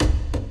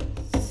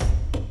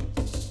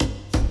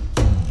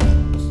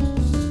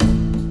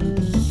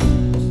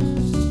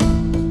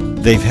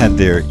They've had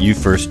their you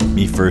first,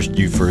 me first,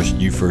 you first,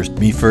 you first,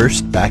 me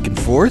first back and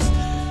forth.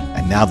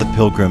 And now the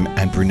Pilgrim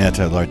and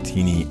Brunetto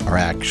Latini are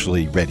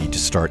actually ready to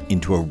start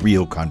into a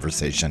real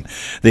conversation.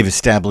 They've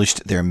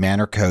established their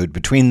manner code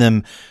between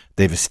them.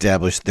 They've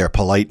established their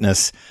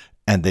politeness.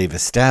 And they've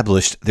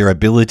established their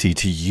ability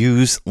to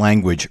use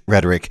language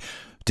rhetoric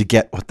to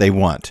get what they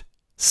want.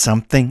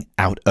 Something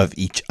out of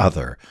each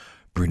other.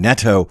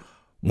 Brunetto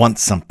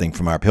wants something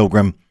from our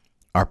Pilgrim.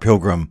 Our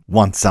Pilgrim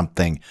wants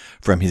something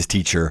from his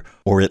teacher,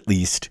 or at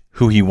least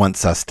who he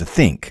wants us to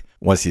think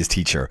was his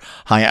teacher.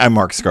 Hi, I'm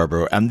Mark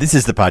Scarborough, and this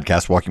is the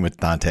podcast Walking with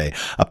Dante,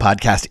 a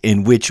podcast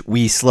in which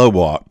we slow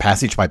walk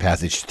passage by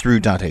passage through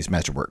Dante's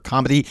masterwork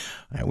comedy.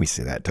 I always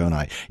say that, don't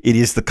I? It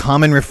is the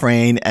common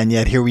refrain, and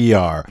yet here we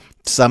are.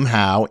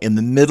 Somehow, in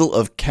the middle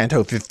of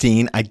Canto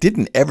 15, I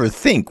didn't ever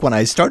think when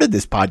I started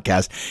this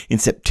podcast in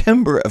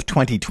September of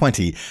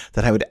 2020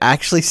 that I would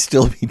actually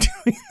still be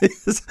doing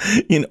this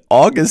in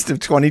August of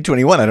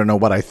 2021. I don't know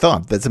what I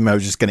thought. That somehow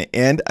was just going to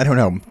end. I don't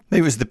know. Maybe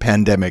it was the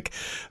pandemic.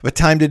 But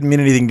time didn't mean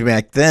anything to me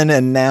back then,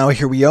 and now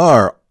here we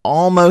are.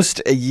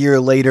 Almost a year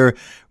later,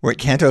 we're at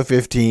Canto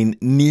 15,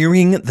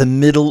 nearing the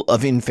middle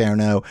of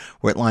Inferno.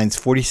 We're at lines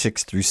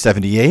 46 through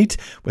 78.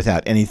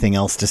 Without anything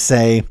else to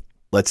say,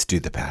 let's do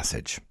the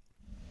passage.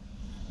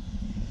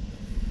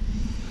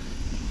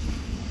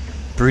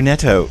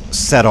 Brunetto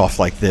set off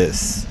like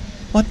this.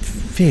 What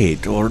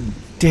fate or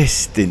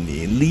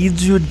destiny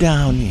leads you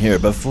down here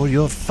before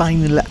your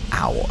final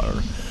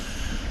hour?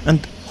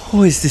 And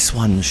who is this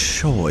one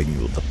showing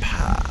you the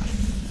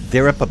path?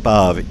 There up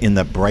above in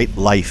the bright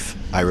life,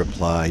 I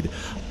replied.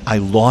 I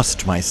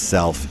lost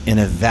myself in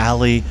a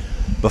valley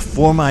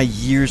before my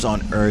years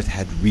on earth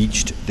had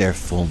reached their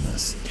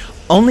fullness.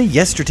 Only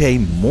yesterday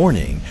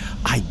morning,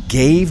 I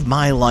gave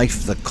my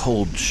life the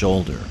cold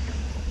shoulder.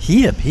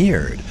 He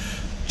appeared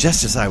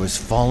just as I was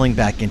falling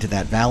back into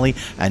that valley,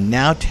 and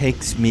now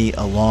takes me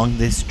along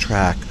this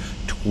track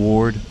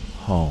toward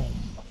home.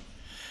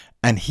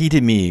 And he to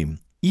me,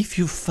 if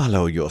you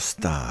follow your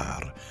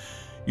star,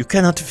 you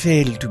cannot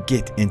fail to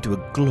get into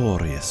a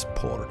glorious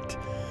port.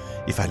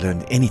 If I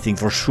learned anything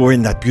for sure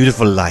in that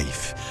beautiful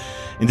life,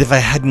 and if I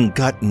hadn't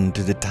gotten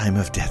to the time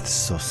of death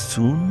so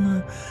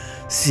soon,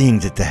 seeing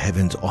that the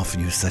heavens offer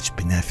you such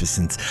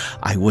beneficence,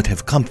 I would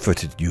have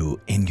comforted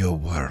you in your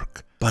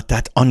work. But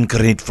that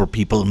ungrateful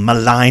people,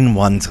 malign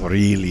ones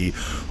really,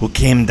 who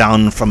came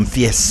down from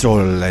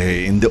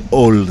Fiesole in the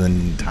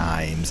olden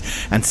times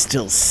and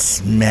still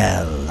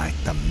smell like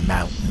the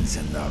mountains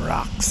and the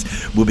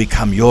rocks, will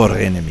become your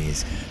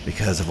enemies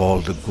because of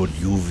all the good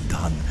you've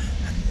done.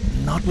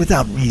 And not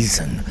without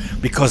reason,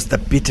 because the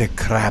bitter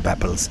crab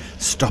apples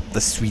stop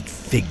the sweet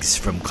figs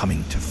from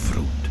coming to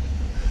fruit.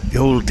 The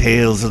old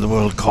tales of the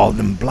world call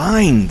them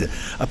blind,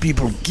 a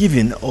people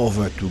given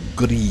over to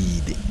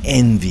greed,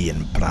 envy,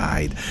 and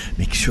pride.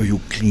 Make sure you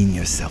clean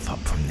yourself up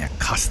from their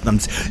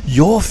customs.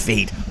 Your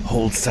fate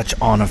holds such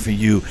honor for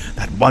you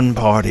that one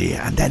party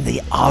and then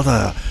the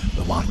other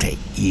will want to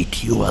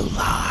eat you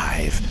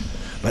alive.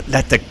 But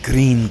let the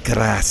green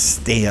grass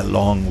stay a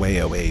long way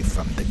away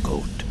from the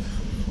goat.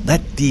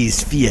 Let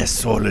these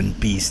Fiesolan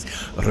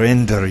beasts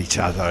render each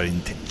other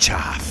into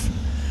chaff.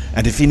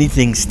 And if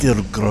anything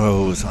still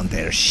grows on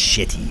their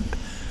shit heap,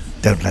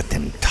 don't let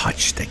them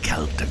touch the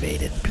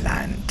cultivated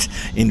plant,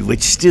 in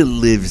which still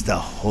lives the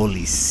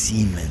holy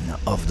semen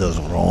of those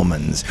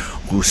Romans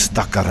who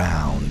stuck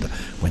around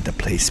when the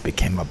place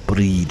became a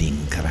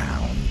breeding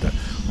ground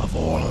of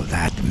all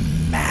that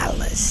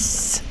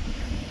malice.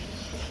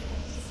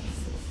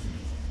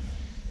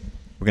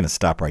 We're going to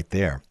stop right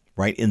there.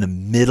 Right in the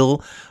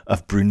middle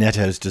of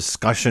Brunetto's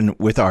discussion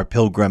with our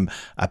Pilgrim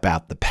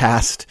about the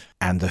past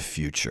and the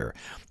future.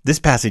 This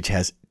passage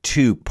has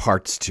two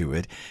parts to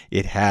it.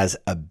 It has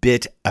a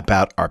bit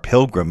about our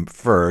Pilgrim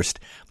first,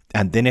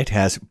 and then it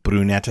has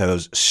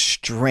Brunetto's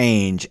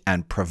strange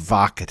and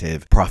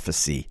provocative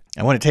prophecy.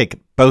 I want to take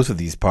both of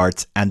these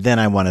parts, and then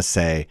I want to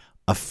say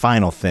a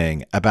final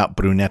thing about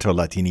Brunetto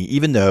Latini,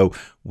 even though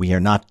we are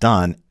not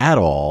done at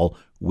all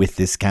with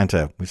this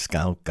canto. We've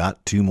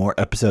got 2 more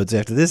episodes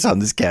after this on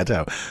this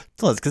canto.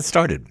 So let's get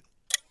started.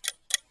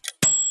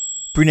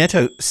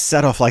 Brunetto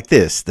set off like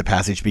this. The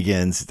passage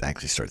begins, it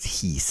actually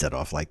starts, he set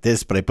off like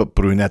this, but I put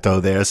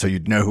Brunetto there so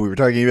you'd know who we were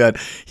talking about.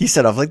 He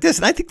set off like this,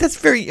 and I think that's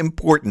very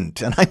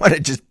important, and I want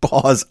to just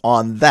pause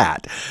on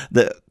that.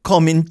 The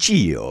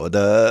comincio,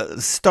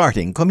 the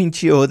starting,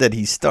 comincio that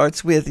he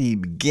starts with, he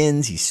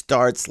begins, he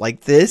starts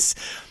like this.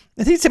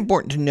 I think it's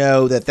important to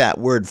know that that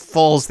word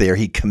falls there,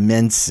 he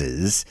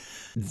commences.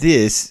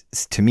 This,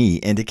 to me,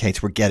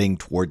 indicates we're getting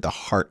toward the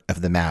heart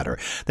of the matter.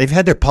 They've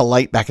had their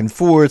polite back and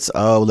forths.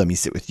 Oh, let me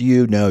sit with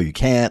you. No, you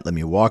can't. Let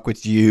me walk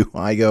with you.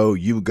 I go,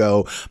 you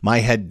go. My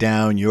head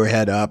down, your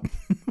head up.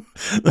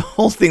 The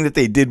whole thing that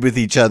they did with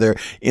each other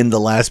in the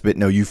last bit.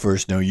 No, you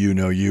first. No, you.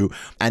 No, you.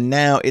 And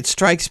now it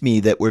strikes me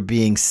that we're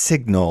being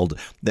signaled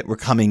that we're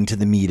coming to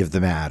the meat of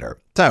the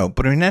matter. So,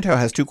 Brunetto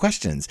has 2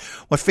 questions.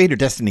 What fate or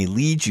destiny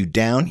leads you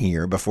down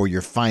here before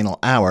your final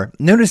hour?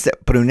 Notice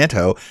that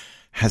Brunetto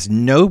has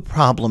no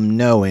problem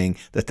knowing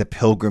that the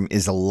pilgrim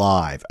is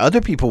alive.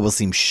 Other people will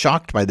seem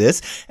shocked by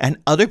this, and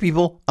other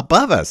people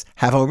above us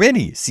have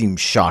already seemed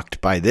shocked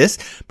by this,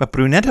 but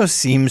Brunetto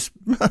seems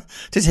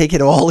to take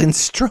it all in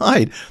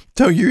stride.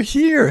 So you're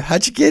here.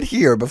 How'd you get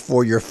here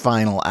before your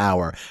final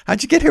hour?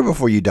 How'd you get here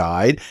before you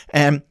died?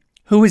 And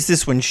who is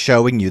this one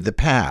showing you the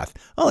path?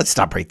 Oh, let's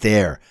stop right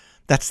there.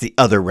 That's the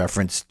other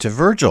reference to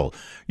Virgil.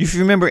 If you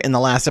remember in the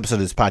last episode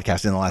of this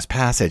podcast, in the last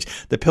passage,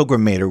 the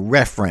pilgrim made a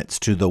reference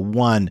to the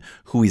one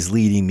who is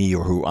leading me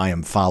or who I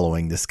am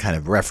following, this kind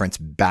of reference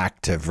back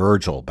to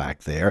Virgil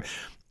back there.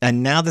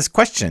 And now this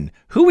question,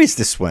 who is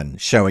this one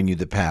showing you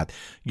the path?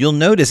 You'll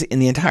notice in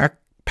the entire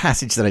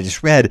passage that I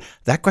just read,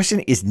 that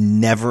question is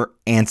never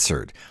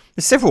answered.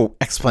 There's several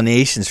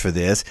explanations for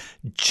this.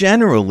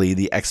 Generally,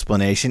 the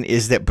explanation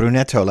is that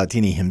Brunetto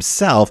Latini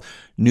himself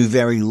knew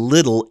very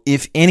little,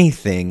 if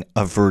anything,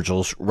 of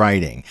Virgil's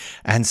writing.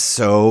 And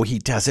so he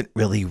doesn't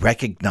really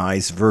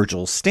recognize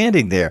Virgil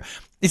standing there.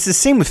 It's the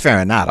same with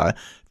Farinata.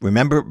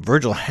 Remember,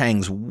 Virgil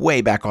hangs way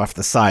back off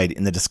the side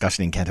in the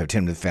discussion in Canto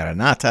 10 with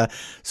Farinata.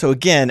 So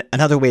again,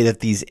 another way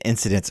that these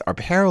incidents are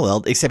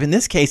paralleled, except in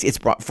this case, it's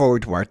brought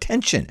forward to our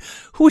attention.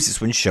 Who is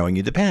this one showing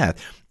you the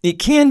path? It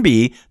can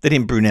be that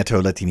in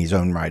Brunetto Latini's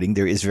own writing,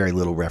 there is very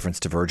little reference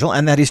to Virgil,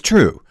 and that is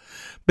true.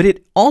 But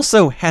it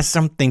also has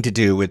something to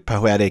do with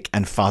poetic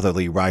and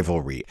fatherly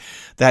rivalry.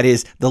 That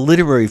is, the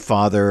literary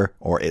father,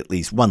 or at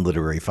least one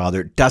literary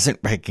father, doesn't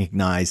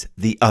recognize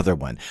the other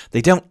one.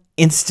 They don't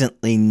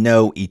instantly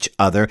know each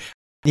other.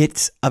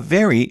 It's a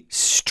very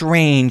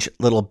strange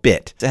little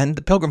bit. And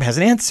the pilgrim has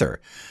an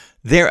answer.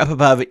 There up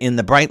above in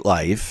the bright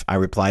life, I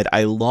replied,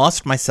 I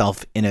lost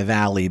myself in a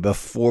valley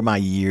before my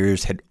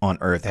years on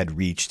earth had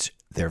reached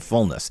their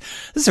fullness.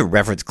 This is a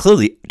reference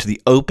clearly to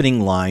the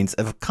opening lines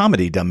of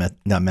Comedy da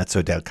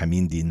mezzo del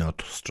cammin di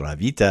nostra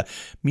vita,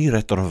 mi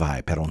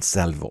ritrovai per un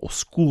selvo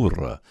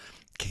oscuro,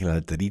 che la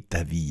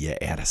dritta via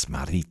era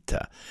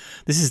smarrita.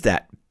 This is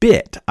that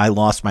bit, I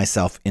lost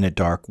myself in a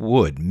dark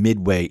wood,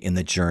 midway in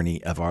the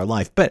journey of our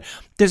life. But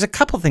there's a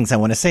couple things I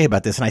want to say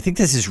about this, and I think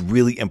this is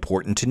really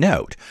important to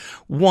note.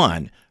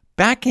 One,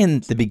 back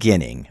in the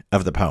beginning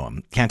of the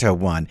poem, Canto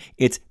 1,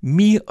 it's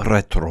mi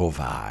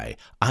ritrovai.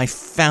 I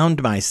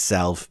found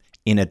myself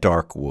in a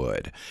dark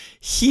wood.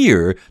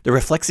 Here, the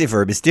reflexive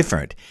verb is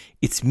different.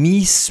 It's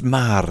mi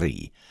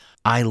smarri.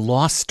 I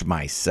lost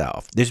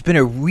myself. There's been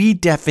a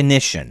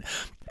redefinition.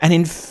 And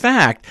in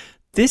fact,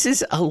 this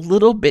is a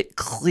little bit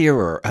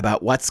clearer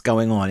about what's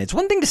going on. It's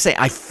one thing to say,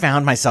 I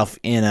found myself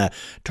in a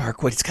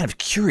dark wood. It's kind of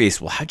curious.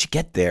 Well, how'd you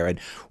get there? And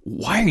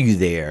why are you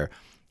there?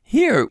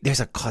 Here, there's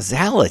a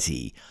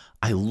causality.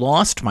 I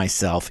lost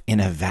myself in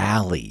a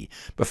valley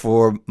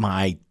before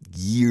my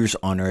years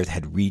on earth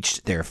had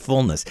reached their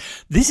fullness.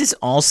 This is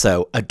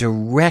also a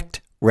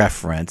direct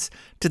reference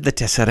to the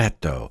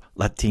Tesoretto,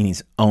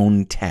 Latini's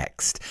own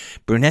text.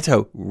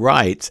 Brunetto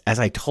writes, as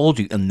I told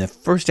you in the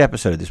first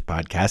episode of this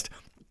podcast,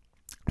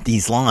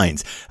 these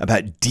lines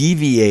about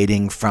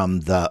deviating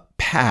from the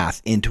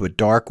path into a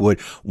dark wood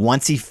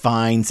once he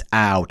finds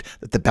out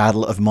that the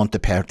Battle of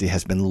Monteperti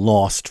has been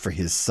lost for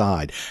his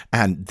side.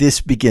 And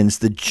this begins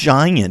the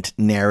giant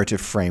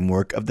narrative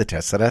framework of the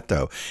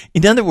Tesoretto.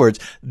 In other words,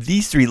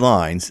 these three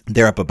lines,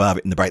 there up above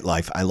in the bright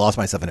life, I lost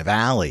myself in a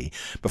valley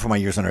before my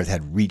years on earth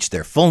had reached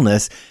their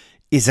fullness,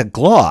 is a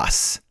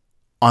gloss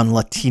on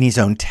Latini's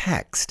own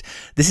text.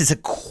 This is a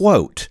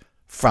quote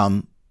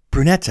from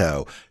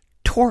Brunetto,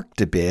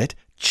 torqued a bit,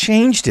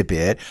 changed a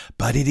bit,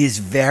 but it is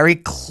very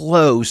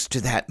close to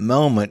that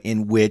moment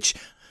in which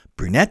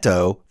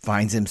Brunetto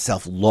finds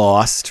himself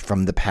lost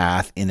from the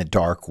path in a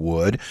dark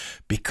wood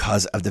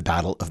because of the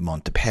Battle of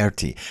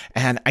Monteperti.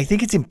 And I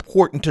think it's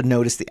important to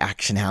notice the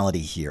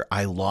actionality here.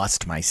 I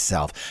lost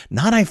myself.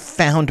 Not I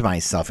found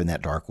myself in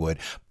that dark wood,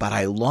 but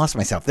I lost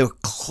myself. They were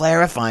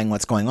clarifying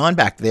what's going on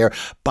back there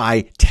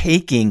by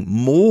taking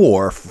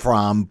more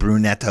from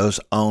Brunetto's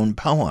own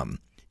poem.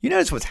 You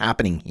notice what's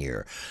happening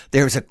here.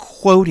 There's a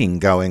quoting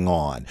going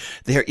on.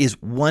 There is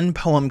one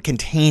poem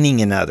containing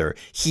another.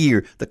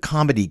 Here, the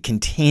comedy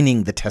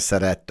containing the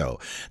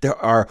Tesoretto. There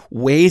are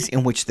ways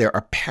in which there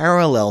are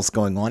parallels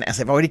going on.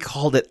 As I've already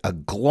called it a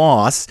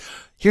gloss,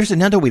 here's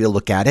another way to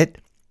look at it.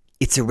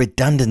 It's a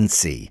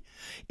redundancy.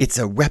 It's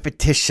a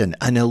repetition,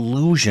 an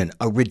illusion,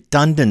 a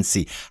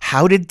redundancy.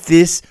 How did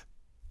this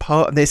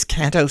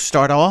canto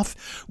start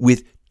off?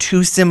 With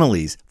two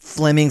similes,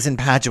 Flemings and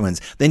Paduans,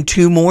 then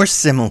two more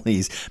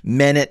similes,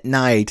 men at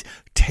night,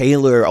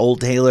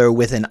 old Taylor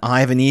with an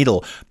eye of a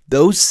needle.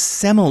 Those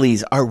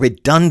similes are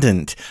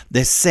redundant.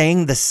 They're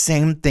saying the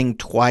same thing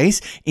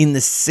twice in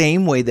the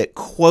same way that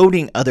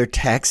quoting other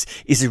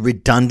texts is a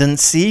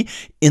redundancy,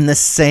 in the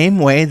same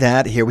way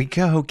that, here we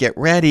go, get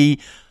ready,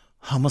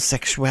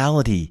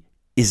 homosexuality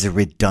is a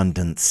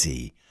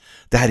redundancy.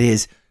 That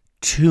is,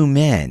 two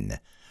men.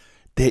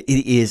 That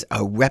it is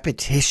a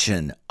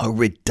repetition, a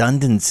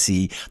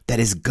redundancy that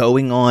is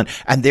going on.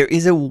 And there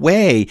is a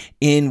way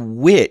in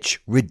which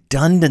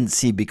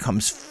redundancy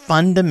becomes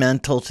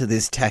fundamental to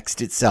this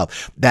text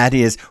itself. That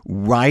is,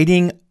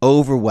 writing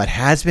over what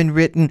has been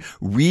written,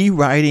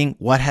 rewriting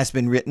what has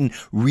been written,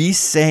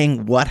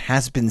 re-saying what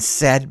has been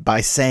said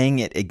by saying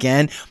it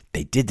again.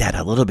 They did that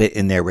a little bit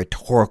in their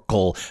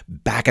rhetorical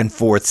back and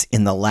forths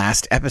in the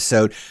last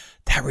episode.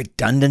 That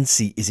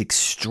redundancy is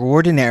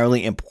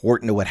extraordinarily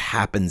important to what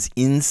happens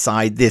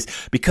inside this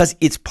because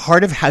it's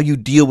part of how you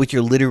deal with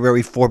your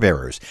literary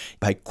forebearers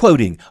by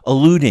quoting,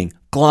 alluding,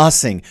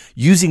 glossing,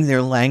 using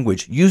their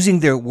language, using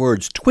their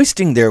words,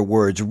 twisting their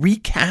words,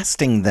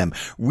 recasting them,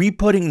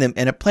 re-putting them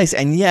in a place.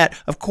 And yet,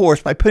 of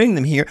course, by putting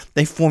them here,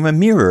 they form a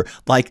mirror,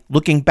 like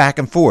looking back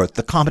and forth,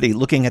 the comedy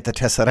looking at the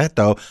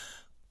Tesoretto,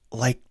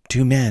 like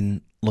two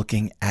men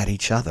looking at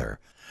each other.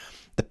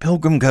 The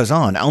pilgrim goes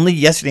on. Only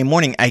yesterday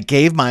morning, I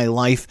gave my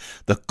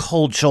life the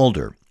cold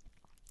shoulder.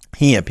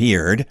 He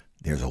appeared,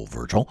 there's old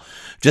Virgil,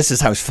 just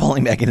as I was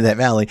falling back into that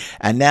valley,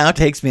 and now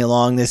takes me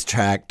along this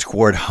track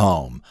toward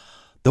home.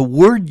 The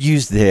word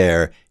used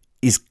there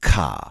is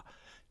ka,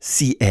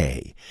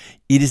 C-A.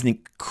 It is an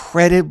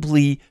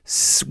incredibly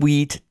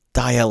sweet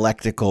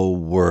dialectical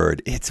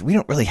word. We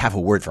don't really have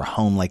a word for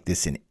home like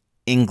this in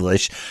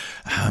English.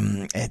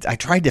 I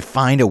tried to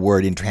find a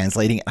word in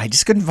translating it. I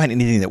just couldn't find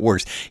anything that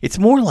works. It's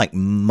more like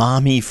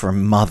mommy for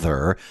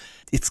mother.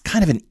 It's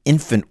kind of an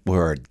infant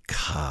word,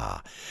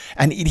 ka.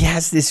 And it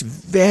has this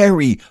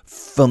very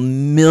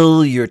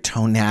familiar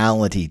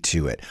tonality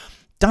to it.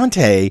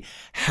 Dante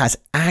has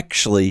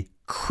actually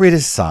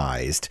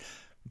criticized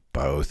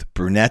both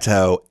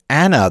Brunetto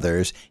and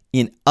others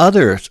in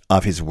others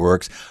of his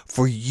works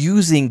for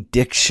using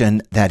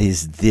diction that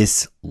is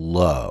this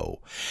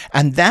low.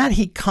 And that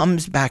he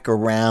comes back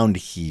around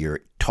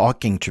here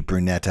talking to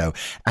Brunetto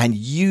and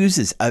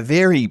uses a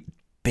very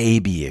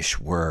babyish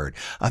word,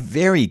 a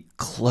very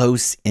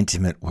close,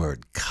 intimate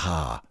word,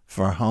 ka,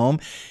 for home.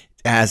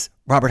 As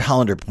Robert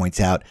Hollander points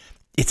out,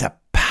 it's a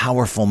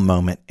powerful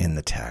moment in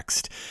the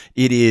text.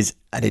 It is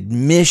an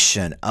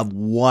admission of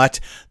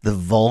what the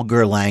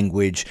vulgar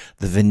language,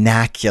 the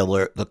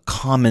vernacular, the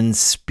common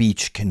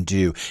speech can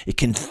do. It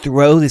can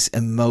throw this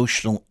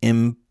emotional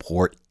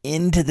import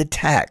into the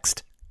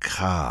text.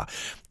 Ka.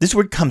 This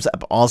word comes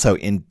up also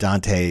in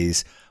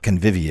Dante's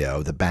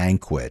Convivio, the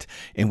banquet,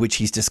 in which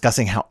he's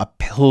discussing how a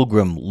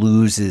pilgrim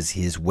loses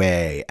his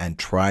way and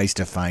tries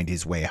to find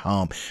his way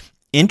home.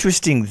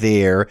 Interesting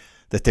there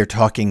that they're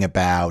talking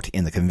about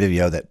in the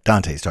Convivio, that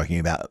Dante's talking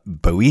about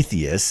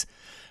Boethius,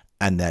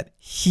 and that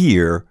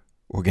here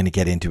we're going to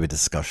get into a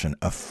discussion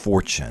of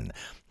fortune.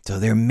 So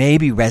there may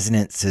be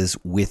resonances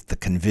with the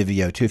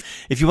Convivio too.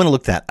 If you want to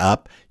look that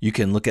up, you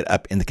can look it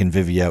up in the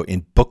Convivio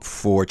in Book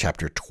 4,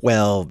 Chapter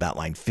 12, about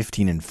line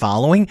 15 and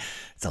following.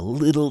 It's a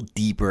little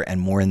deeper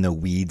and more in the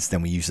weeds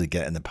than we usually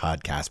get in the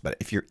podcast, but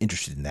if you're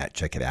interested in that,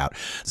 check it out.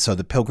 So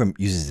the pilgrim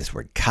uses this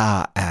word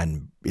ka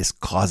and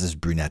causes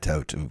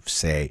Brunetto to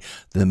say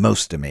the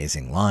most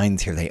amazing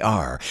lines. Here they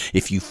are.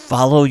 If you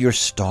follow your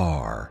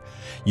star,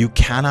 you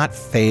cannot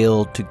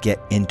fail to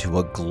get into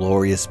a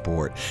glorious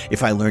port.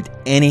 If I learned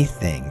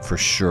anything for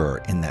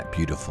sure in that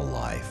beautiful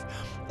life,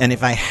 and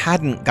if I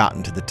hadn't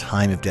gotten to the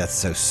time of death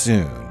so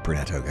soon,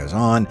 Brunetto goes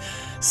on,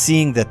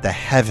 seeing that the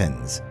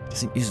heavens,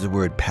 doesn't use the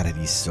word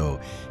paradiso,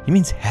 he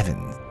means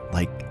heaven,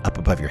 like up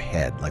above your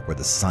head, like where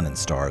the sun and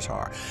stars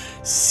are.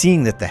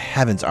 Seeing that the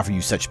heavens offer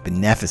you such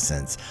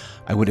beneficence,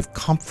 I would have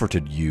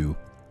comforted you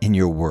in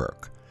your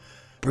work.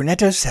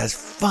 Brunetto says,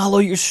 follow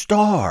your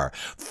star,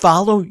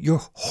 follow your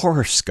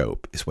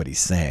horoscope, is what he's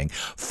saying.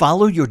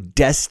 Follow your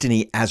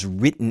destiny as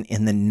written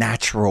in the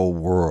natural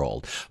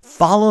world.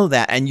 Follow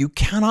that, and you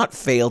cannot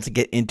fail to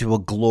get into a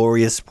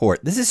glorious port.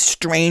 This is a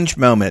strange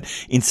moment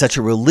in such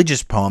a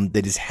religious poem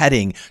that is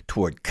heading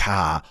toward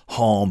ka,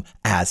 home,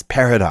 as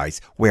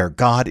paradise, where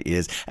God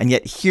is. And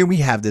yet here we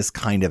have this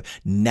kind of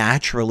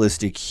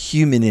naturalistic,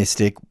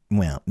 humanistic,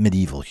 well,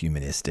 medieval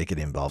humanistic, it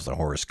involves a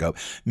horoscope,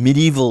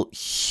 medieval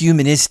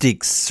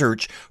humanistic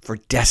search for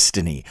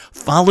destiny.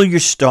 Follow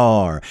your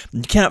star.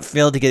 You cannot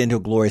fail to get into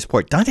a glorious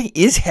port. Dante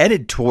is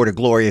headed toward a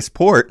glorious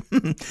port.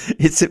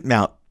 It's at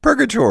Mount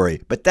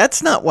Purgatory, but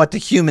that's not what the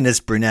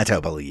humanist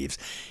Brunetto believes.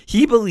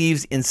 He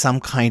believes in some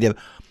kind of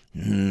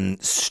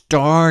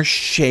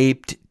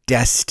star-shaped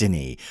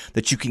destiny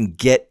that you can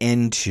get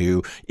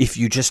into if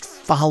you just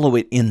follow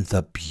it in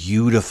the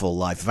beautiful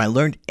life. If I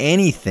learned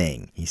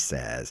anything, he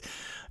says,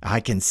 I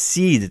can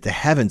see that the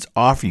heavens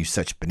offer you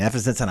such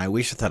beneficence, and I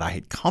wish that I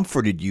had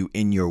comforted you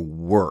in your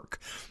work.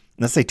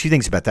 Let's say two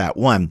things about that.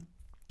 One,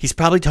 he's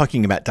probably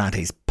talking about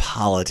Dante's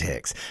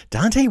politics.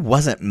 Dante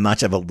wasn't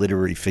much of a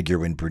literary figure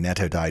when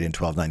Brunetto died in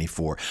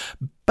 1294,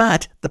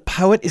 but the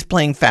poet is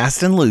playing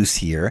fast and loose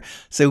here,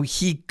 so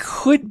he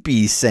could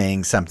be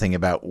saying something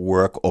about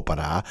work,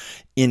 opera,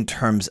 in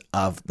terms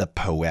of the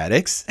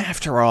poetics.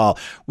 After all,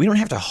 we don't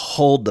have to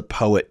hold the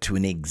poet to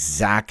an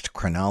exact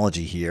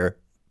chronology here.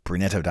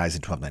 Brunetto dies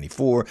in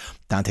 1294.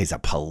 Dante's a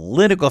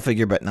political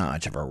figure, but not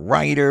much of a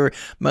writer.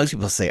 Most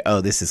people say,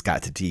 oh, this has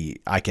got to be,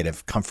 I could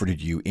have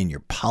comforted you in your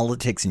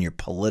politics, in your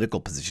political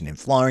position in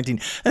Florentine,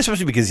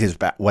 especially because he's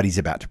about what he's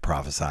about to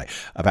prophesy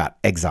about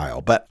exile.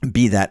 But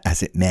be that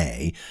as it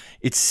may,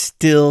 it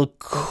still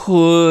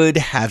could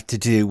have to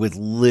do with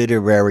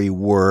literary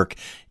work,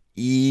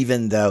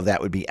 even though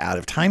that would be out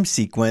of time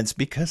sequence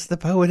because the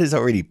poet is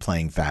already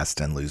playing fast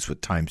and loose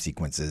with time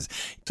sequences.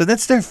 So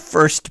that's their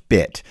first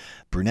bit.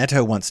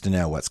 Brunetto wants to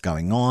know what's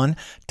going on.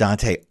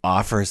 Dante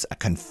offers a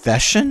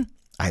confession.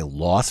 I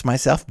lost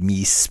myself,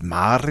 mi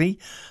smari.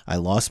 I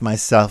lost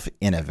myself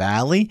in a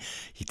valley.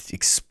 He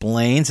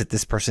explains that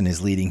this person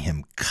is leading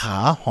him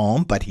ka,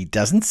 home, but he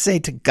doesn't say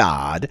to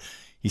God.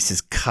 He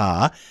says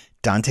ka.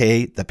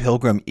 Dante, the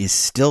pilgrim, is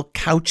still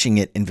couching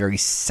it in very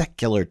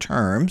secular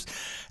terms.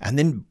 And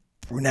then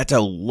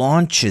Brunetto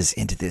launches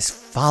into this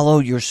follow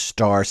your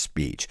star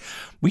speech.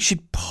 We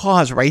should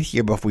pause right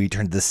here before we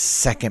turn to the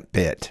second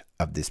bit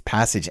of this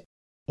passage.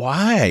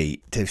 Why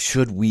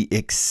should we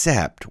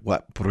accept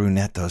what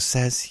Brunetto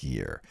says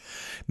here?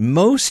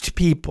 Most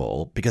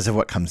people, because of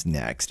what comes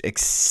next,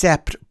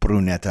 accept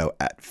Brunetto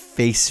at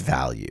face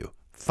value.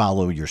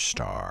 Follow your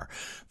star.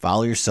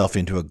 Follow yourself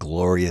into a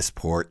glorious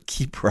port.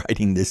 Keep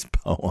writing this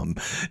poem.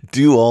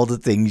 Do all the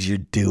things you're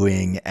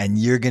doing, and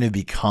you're going to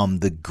become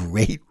the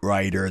great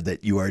writer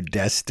that you are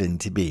destined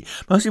to be.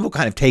 Most people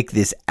kind of take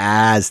this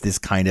as this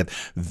kind of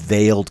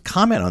veiled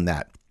comment on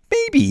that.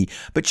 Maybe,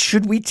 but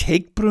should we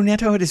take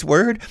Brunetto at his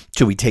word?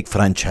 Should we take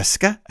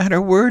Francesca at her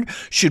word?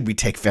 Should we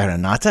take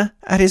Farinata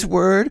at his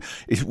word?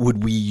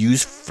 Would we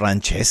use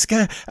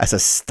Francesca as a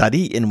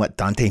study in what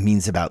Dante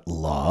means about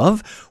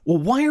love? Well,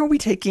 why are we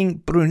taking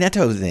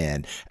Brunetto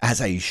then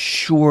as a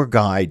sure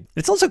guide?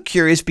 It's also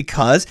curious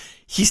because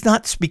he's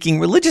not speaking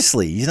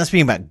religiously. He's not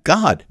speaking about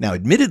God. Now,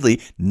 admittedly,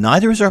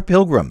 neither is our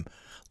pilgrim.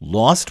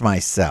 Lost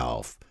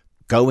myself,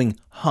 going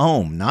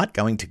home, not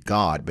going to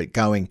God, but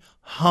going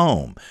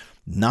home.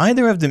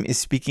 Neither of them is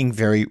speaking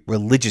very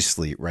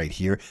religiously right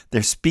here.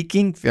 They're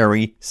speaking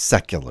very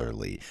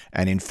secularly.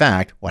 And in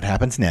fact, what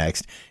happens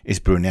next is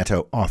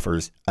Brunetto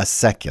offers a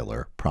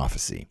secular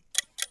prophecy.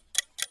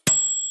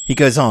 He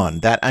goes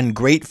on, that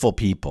ungrateful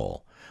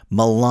people,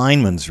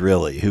 malign ones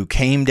really, who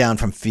came down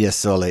from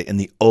Fiesole in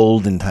the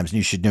olden times. And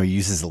you should know he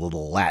uses a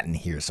little Latin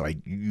here, so I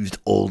used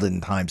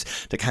olden times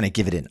to kind of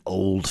give it an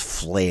old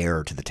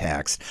flair to the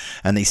text.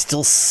 And they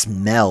still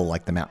smell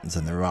like the mountains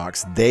and the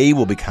rocks. They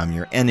will become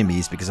your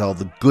enemies because of all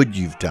the good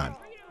you've done.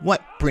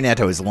 What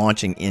Brunetto is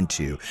launching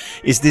into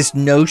is this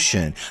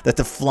notion that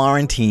the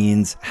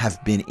Florentines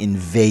have been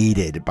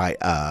invaded by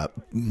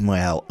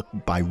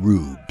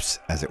Rubes,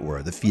 as it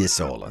were, the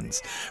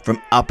Fiesolans,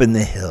 from up in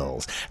the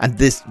hills. And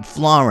this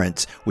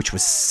Florence, which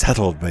was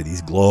settled by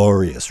these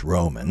glorious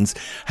Romans,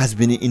 has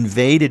been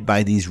invaded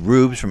by these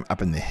Rubes from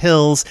up in the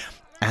hills.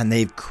 And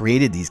they've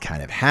created these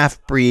kind of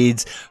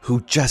half-breeds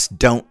who just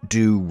don't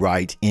do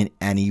right in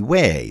any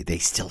way. They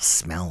still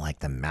smell like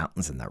the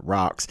mountains and the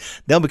rocks.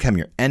 They'll become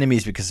your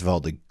enemies because of all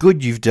the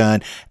good you've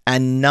done,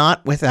 and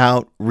not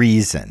without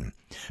reason.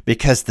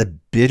 Because the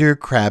bitter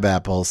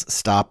crabapples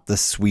stop the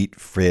sweet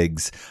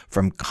figs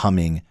from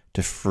coming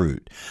to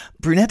fruit.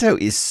 Brunetto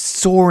is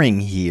soaring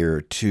here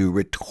to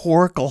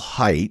rhetorical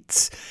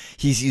heights.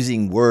 He's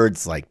using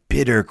words like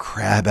bitter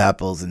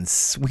crabapples and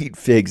sweet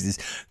figs,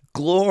 this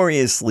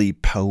gloriously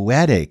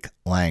poetic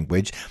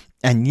language,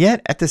 and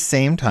yet at the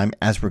same time,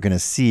 as we're going to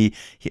see,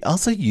 he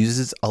also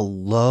uses a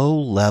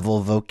low-level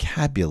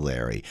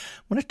vocabulary.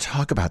 I want to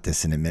talk about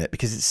this in a minute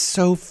because it's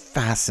so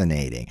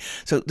fascinating.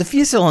 So the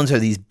Fiesolans are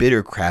these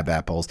bitter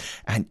crabapples,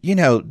 and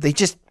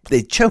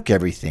they choke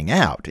everything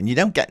out, and you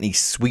don't get any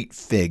sweet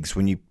figs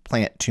when you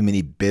plant too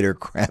many bitter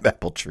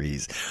crabapple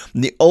trees.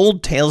 And the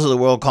old tales of the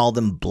world call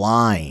them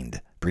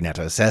blind.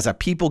 Brunetto says, a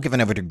people given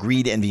over to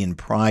greed, envy, and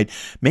pride,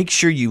 make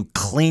sure you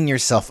clean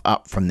yourself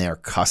up from their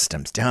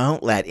customs.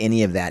 Don't let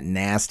any of that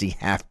nasty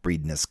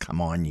half-breedness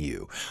come on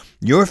you.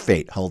 Your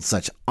fate holds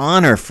such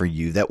honor for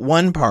you that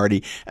one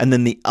party and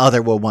then the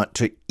other will want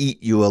to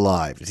eat you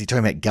alive. Is he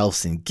talking about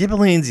Guelphs and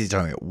Ghibellines? He's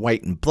talking about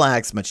white and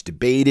blacks, much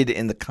debated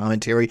in the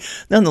commentary.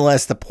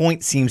 Nonetheless, the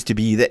point seems to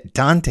be that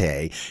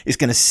Dante is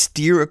going to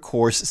steer a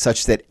course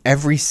such that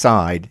every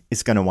side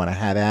is going to want to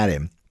have at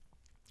him.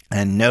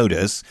 And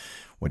notice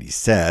what he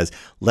says,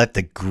 let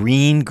the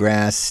green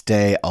grass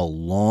stay a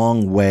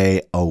long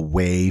way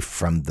away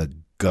from the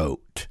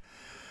goat.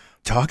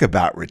 Talk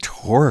about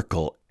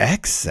rhetorical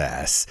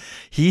excess.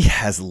 He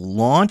has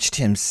launched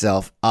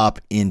himself up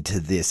into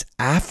this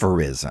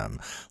aphorism,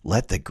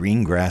 let the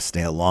green grass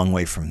stay a long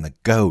way from the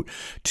goat,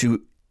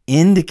 to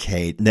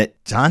indicate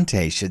that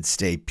Dante should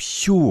stay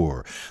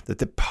pure, that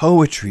the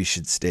poetry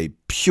should stay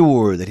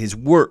pure, that his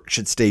work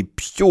should stay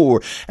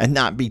pure and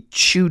not be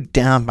chewed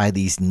down by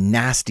these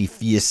nasty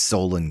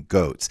Fiesolan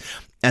goats.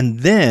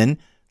 And then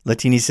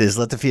Latini says,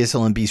 let the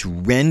Fiesolan beasts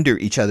render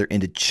each other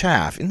into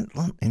chaff. In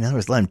other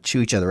words, let them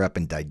chew each other up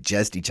and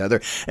digest each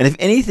other. And if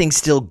anything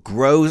still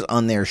grows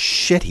on their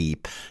shit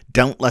heap,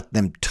 don't let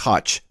them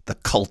touch the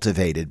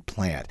cultivated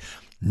plant.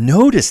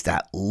 Notice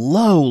that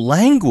low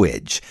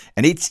language.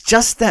 And it's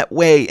just that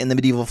way in the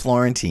medieval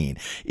Florentine.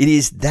 It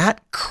is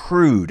that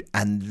crude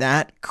and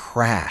that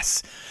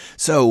crass.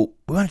 So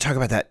we want to talk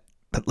about that,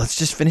 but let's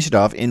just finish it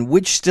off. In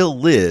which still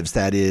lives,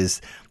 that is,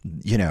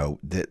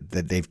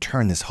 that they've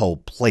turned this whole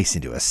place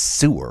into a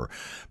sewer.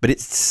 But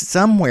it's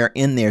somewhere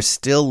in there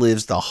still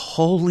lives the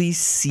holy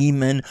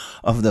semen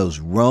of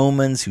those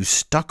Romans who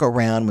stuck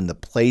around when the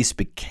place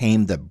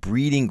became the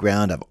breeding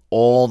ground of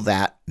all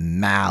that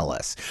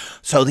malice.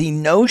 So the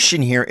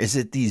notion here is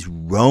that these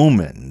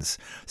Romans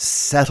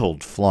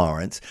settled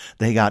Florence.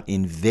 They got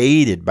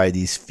invaded by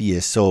these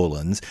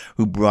Fiesolians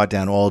who brought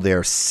down all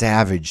their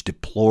savage,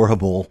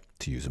 deplorable,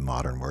 to use a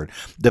modern word,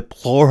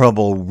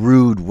 deplorable,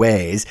 rude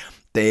ways.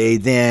 They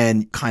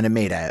then kind of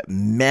made a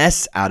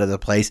mess out of the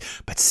place,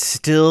 but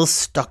still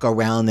stuck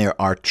around there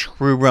are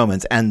true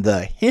Romans. And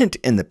the hint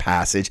in the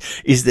passage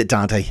is that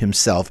Dante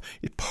himself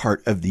is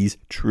part of these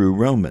true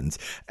Romans.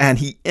 And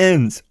he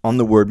ends on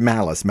the word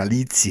malice,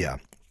 malitia.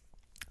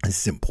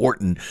 This is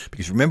important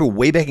because remember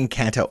way back in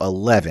Canto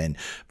 11,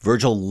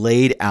 Virgil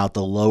laid out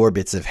the lower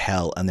bits of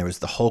hell and there was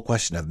the whole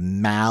question of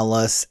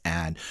malice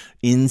and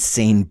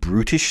insane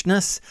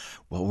brutishness.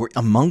 Well, we're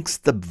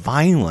amongst the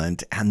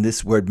violent, and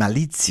this word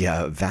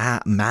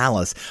malitia,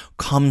 malice,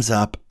 comes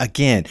up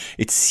again.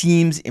 It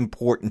seems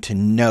important to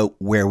note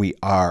where we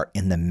are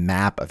in the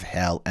map of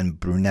hell, and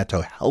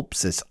Brunetto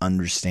helps us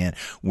understand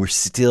we're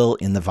still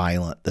in the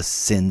violent, the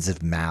sins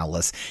of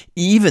malice,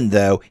 even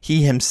though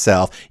he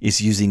himself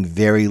is using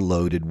very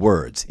loaded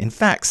words. In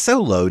fact,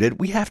 so loaded,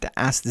 we have to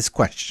ask this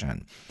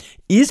question.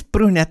 Is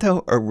Brunetto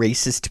a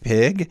racist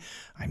pig?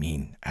 I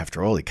mean,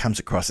 after all, he comes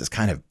across as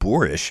kind of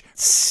boorish,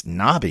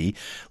 snobby,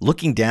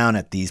 looking down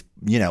at these,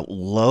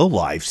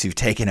 lowlifes who've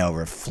taken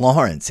over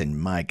Florence. And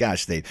my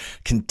gosh,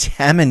 they've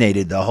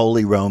contaminated the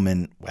Holy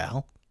Roman,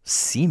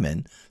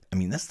 semen. I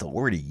mean, that's the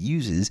word he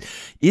uses.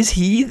 Is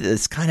he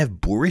this kind of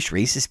boorish,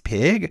 racist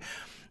pig?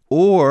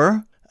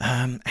 Or,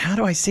 how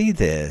do I say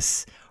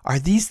this? Are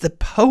these the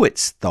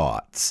poet's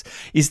thoughts?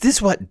 Is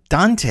this what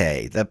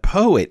Dante, the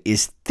poet,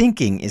 is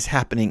thinking is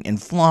happening in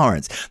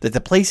Florence? That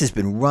the place has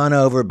been run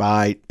over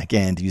by,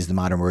 again, to use the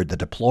modern word, the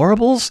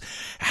deplorables,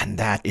 and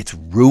that it's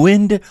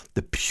ruined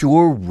the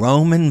pure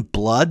Roman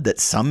blood that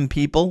some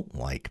people,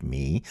 like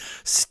me,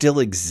 still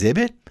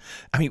exhibit?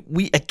 I mean,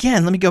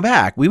 let me go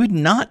back. We would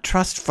not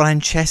trust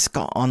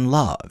Francesca on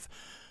love.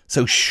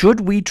 So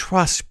should we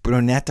trust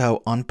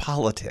Brunetto on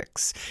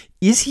politics?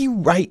 Is he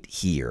right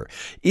here?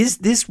 Is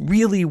this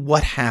really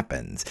what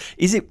happens?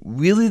 Is it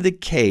really the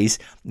case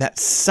that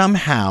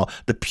somehow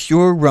the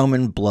pure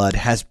Roman blood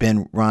has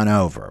been run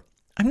over?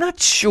 I'm not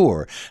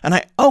sure, and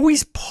I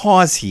always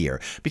pause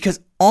here because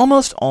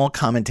almost all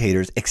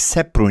commentators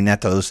accept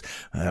Brunetto's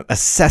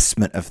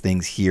assessment of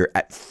things here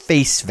at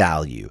face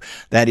value.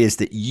 That is,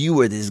 that you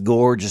are this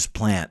gorgeous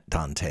plant,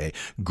 Dante,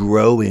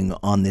 growing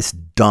on this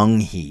dung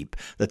heap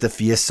that the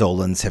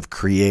Fiesolians have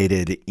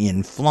created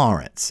in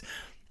Florence.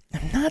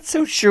 I'm not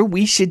so sure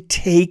we should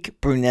take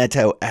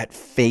Brunetto at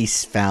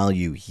face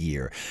value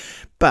here,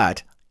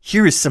 but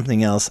here is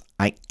something else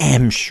I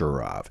am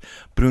sure of.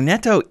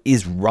 Brunetto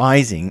is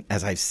rising,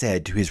 as I've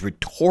said, to his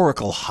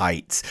rhetorical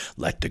heights.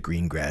 Let the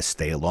green grass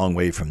stay a long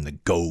way from the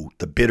goat.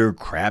 The bitter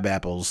crab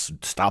apples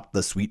stop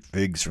the sweet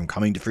figs from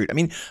coming to fruit. I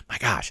mean, my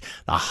gosh,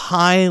 the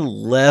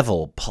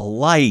high-level,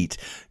 polite,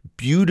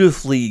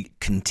 beautifully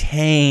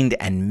contained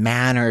and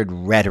mannered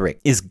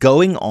rhetoric is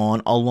going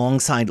on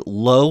alongside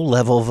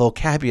low-level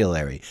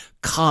vocabulary.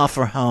 Ca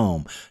for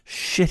home,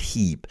 shit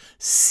heap,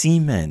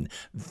 semen,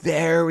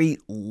 very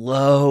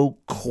low,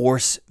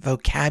 coarse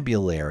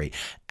vocabulary.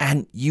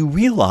 And you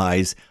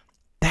realize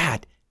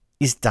that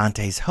is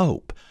Dante's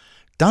hope.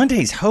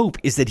 Dante's hope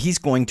is that he's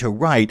going to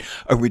write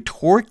a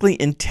rhetorically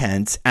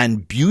intense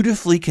and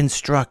beautifully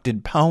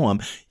constructed poem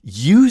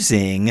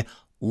using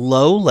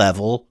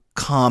low-level,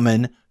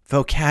 common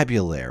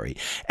vocabulary.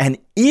 And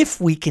if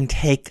we can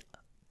take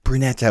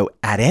Brunetto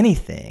at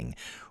anything,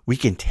 we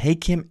can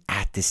take him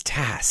at this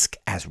task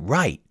as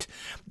right.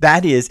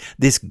 That is,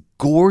 this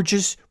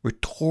gorgeous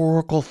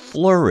rhetorical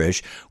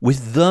flourish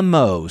with the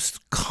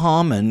most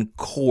common,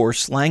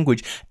 coarse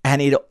language.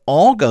 And it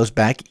all goes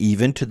back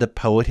even to the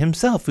poet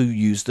himself who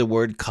used the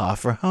word ca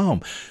for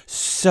home.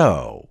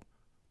 So,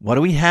 what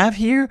do we have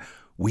here?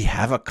 We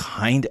have a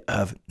kind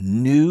of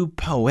new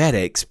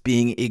poetics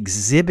being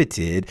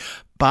exhibited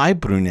by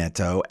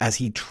Brunetto as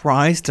he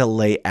tries to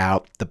lay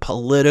out the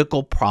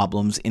political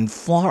problems in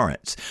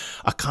Florence.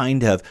 A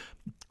kind of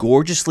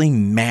gorgeously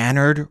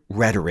mannered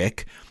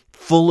rhetoric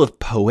full of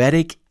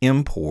poetic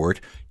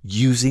import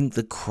using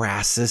the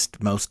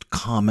crassest, most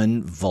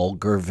common,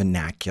 vulgar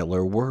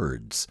vernacular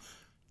words.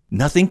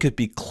 Nothing could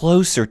be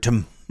closer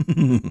to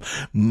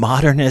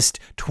modernist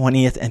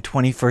 20th and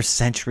 21st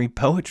century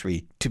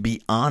poetry, to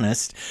be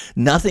honest.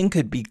 Nothing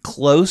could be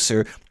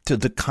closer to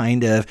the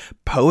kind of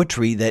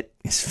poetry that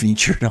is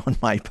featured on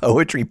my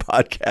poetry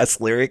podcast,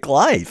 Lyric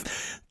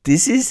Life.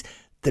 This is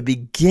the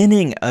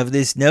beginning of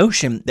this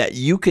notion that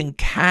you can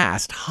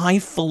cast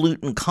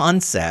highfalutin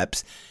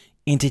concepts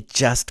into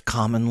just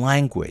common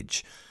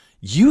language.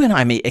 You and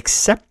I may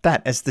accept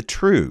that as the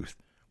truth.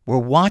 We're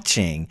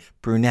watching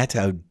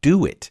Brunetto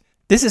do it.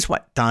 This is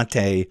what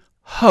Dante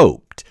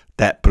hoped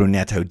that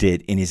Brunetto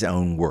did in his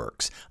own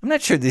works. I'm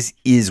not sure this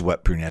is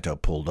what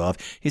Brunetto pulled off.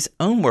 His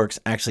own works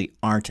actually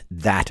aren't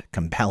that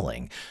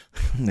compelling.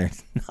 They're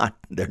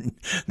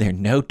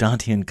no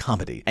Dantean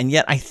comedy. And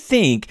yet I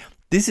think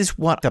this is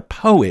what the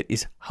poet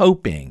is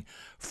hoping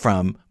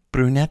from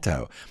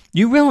Brunetto.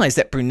 You realize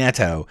that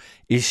Brunetto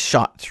is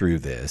shot through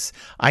this.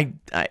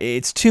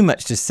 It's too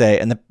much to say,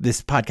 and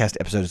this podcast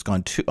episode has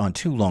gone on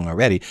too long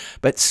already,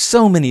 but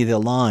so many of the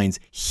lines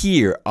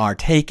here are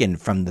taken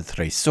from the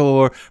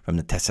Tresor, from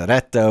the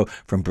Tesoretto,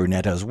 from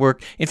Brunetto's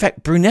work. In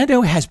fact,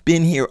 Brunetto has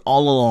been here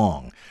all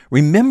along.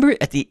 Remember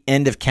at the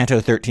end of Canto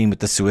 13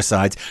 with the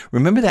suicides?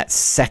 Remember that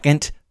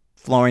second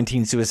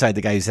Florentine suicide,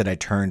 the guy who said, I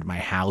turned my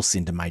house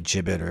into my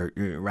gibbet,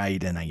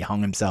 right, and he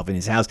hung himself in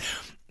his house.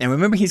 And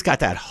remember, he's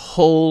got that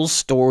whole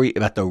story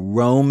about the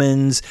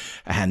Romans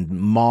and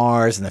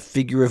Mars and the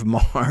figure of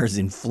Mars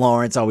in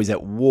Florence, always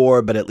at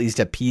war, but at least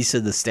a piece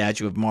of the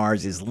statue of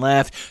Mars is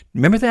left.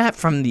 Remember that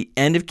from the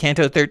end of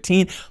Canto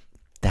 13?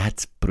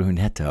 That's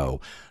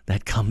Brunetto.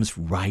 That comes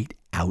right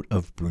out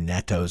of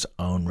Brunetto's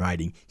own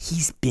writing.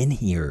 He's been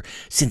here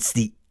since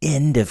the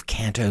end of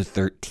Canto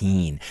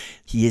 13.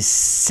 He is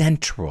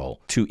central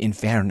to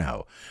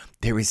Inferno.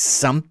 There is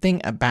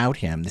something about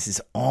him. This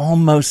is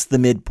almost the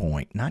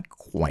midpoint, not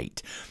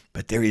quite,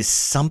 but there is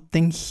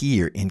something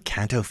here in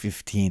Canto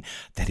 15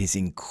 that is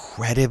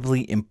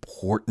incredibly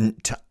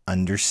important to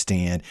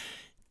understand,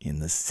 in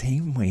the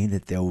same way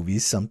that there will be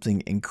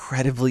something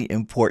incredibly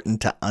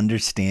important to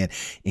understand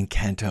in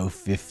Canto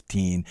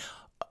 15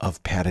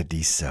 of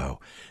Paradiso.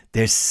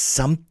 There's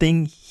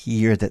something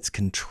here that's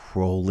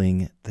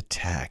controlling the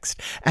text.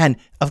 And,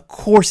 of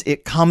course,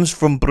 it comes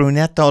from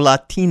Brunetto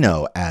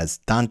Latino, as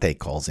Dante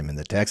calls him in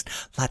the text.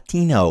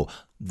 Latino,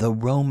 the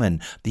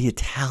Roman, the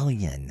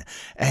Italian.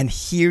 And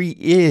here he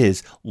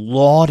is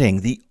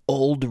lauding the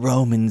old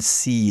Roman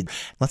seed.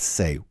 Let's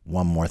say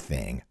one more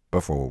thing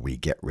before we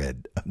get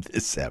rid of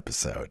this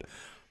episode.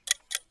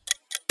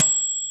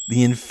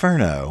 The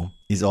Inferno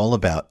is all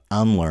about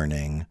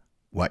unlearning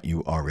what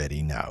you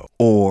already know,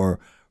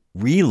 or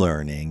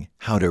relearning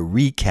how to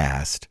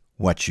recast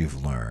what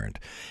you've learned.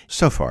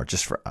 So far,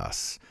 just for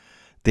us,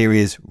 there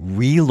is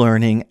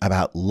relearning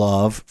about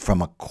love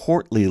from a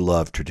courtly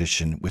love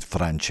tradition with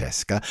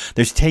Francesca.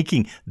 There's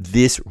taking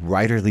this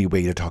writerly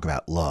way to talk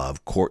about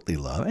love, courtly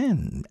love,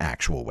 in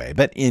actual way,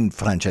 but in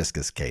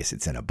Francesca's case,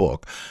 it's in a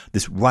book,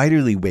 this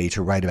writerly way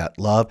to write about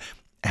love,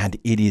 and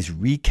it is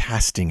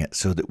recasting it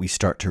so that we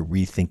start to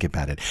rethink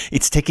about it.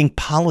 It's taking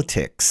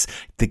politics,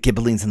 the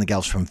Ghibellines and the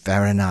Guelphs from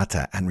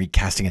Farinata, and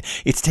recasting it.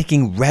 It's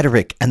taking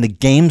rhetoric and the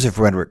games of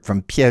rhetoric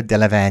from Pier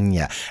della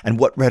Vigna, and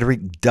what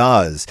rhetoric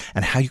does,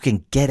 and how you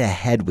can get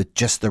ahead with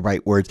just the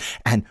right words,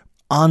 and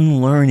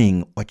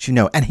unlearning what you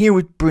know. And here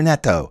with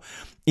Brunetto,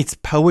 it's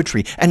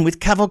poetry. And with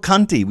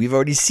Cavalcanti, we've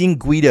already seen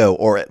Guido,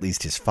 or at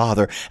least his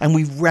father, and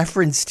we've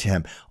referenced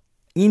him.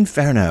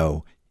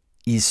 Inferno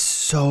is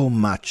so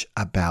much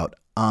about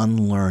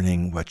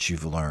unlearning what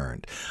you've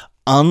learned,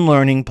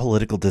 unlearning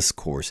political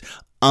discourse,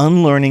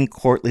 unlearning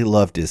courtly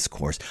love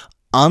discourse,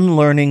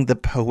 unlearning the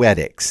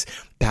poetics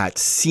that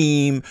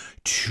seem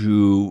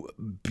to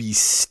be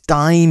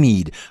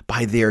stymied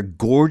by their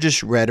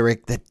gorgeous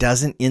rhetoric that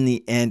doesn't in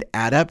the end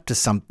add up to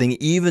something,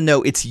 even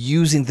though it's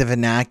using the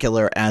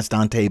vernacular as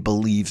Dante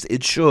believes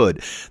it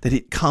should, that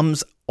it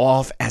comes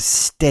off as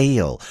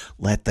stale.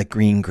 Let the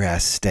green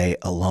grass stay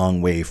a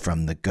long way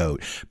from the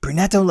goat.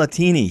 Brunetto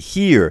Latini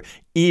here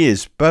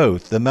is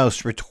both the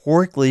most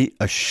rhetorically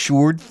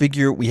assured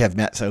figure we have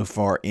met so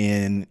far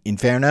in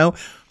Inferno,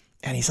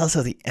 and he's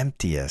also the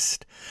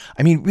emptiest.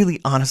 I mean, really,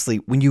 honestly,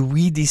 when you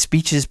read these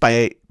speeches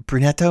by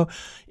Brunetto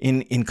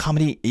in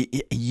comedy,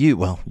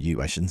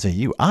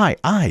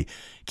 I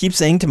keep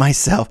saying to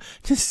myself,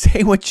 just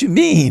say what you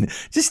mean.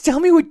 Just tell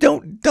me what,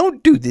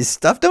 don't do this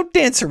stuff. Don't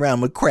dance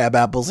around with crab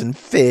apples and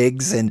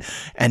figs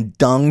and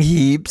dung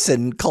heaps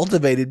and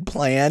cultivated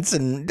plants.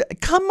 And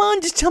come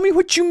on, just tell me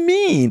what you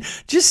mean.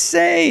 Just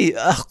say,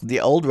 the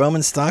old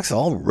Roman stock's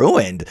all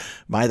ruined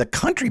by the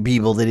country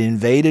people that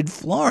invaded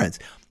Florence.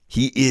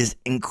 He is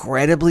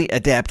incredibly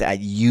adept at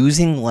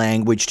using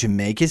language to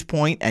make his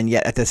point, and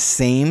yet at the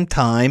same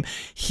time,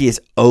 his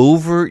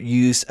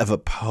overuse of a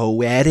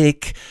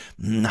poetic,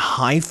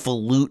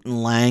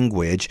 highfalutin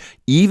language,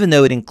 even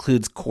though it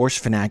includes coarse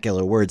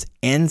vernacular words,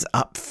 ends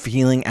up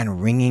feeling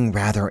and ringing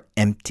rather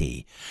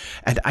empty.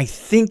 And I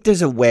think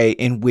there's a way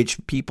in which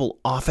people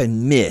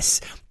often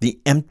miss the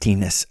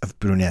emptiness of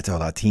Brunetto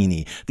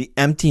Latini, the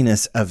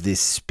emptiness of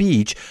this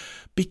speech,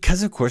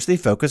 because, of course, they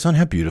focus on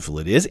how beautiful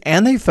it is,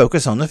 and they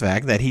focus on the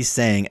fact that he's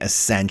saying,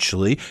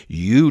 essentially,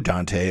 you,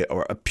 Dante,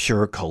 are a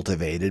pure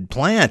cultivated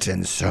plant.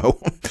 And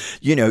so,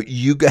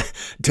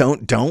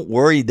 don't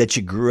worry that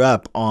you grew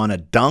up on a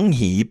dung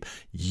heap.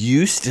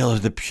 You still are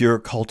the pure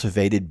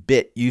cultivated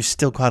bit. You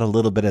still got a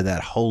little bit of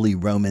that Holy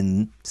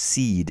Roman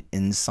seed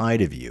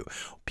inside of you.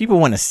 People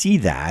want to see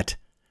that,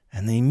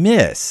 and they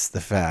miss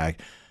the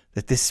fact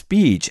that this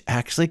speech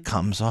actually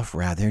comes off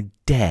rather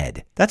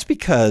dead. That's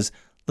because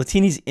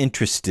Latini's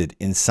interested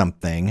in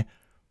something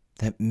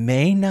that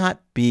may not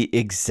be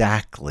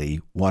exactly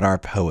what our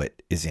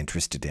poet is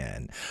interested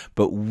in,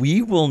 but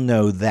we will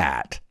know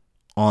that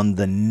on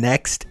the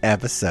next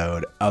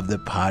episode of the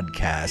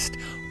podcast,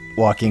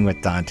 Walking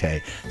with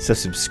Dante. So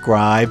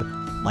subscribe,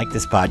 like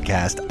this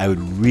podcast. I would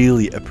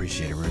really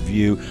appreciate a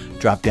review.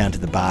 Drop down to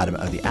the bottom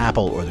of the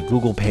Apple or the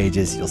Google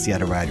pages. You'll see how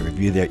to write a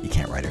review there. You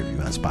can't write a review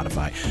on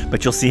Spotify,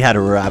 but you'll see how to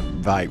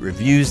write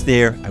reviews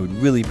there. I would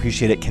really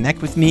appreciate it.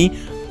 Connect with me.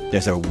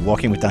 There's a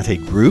Walking with Dante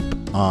group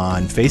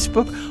on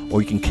Facebook,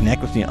 or you can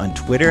connect with me on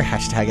Twitter,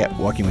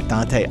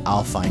 #WalkingWithDante.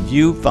 I'll find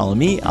you, follow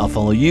me, I'll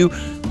follow you.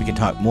 We can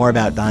talk more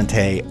about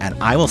Dante,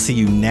 and I will see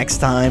you next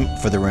time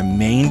for the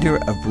remainder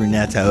of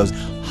Brunetto's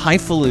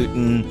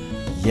highfalutin,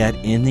 yet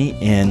in the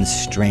end,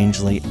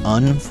 strangely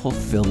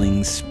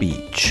unfulfilling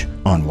speech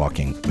on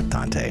Walking with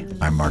Dante.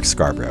 I'm Mark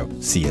Scarborough.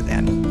 See you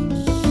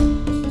then.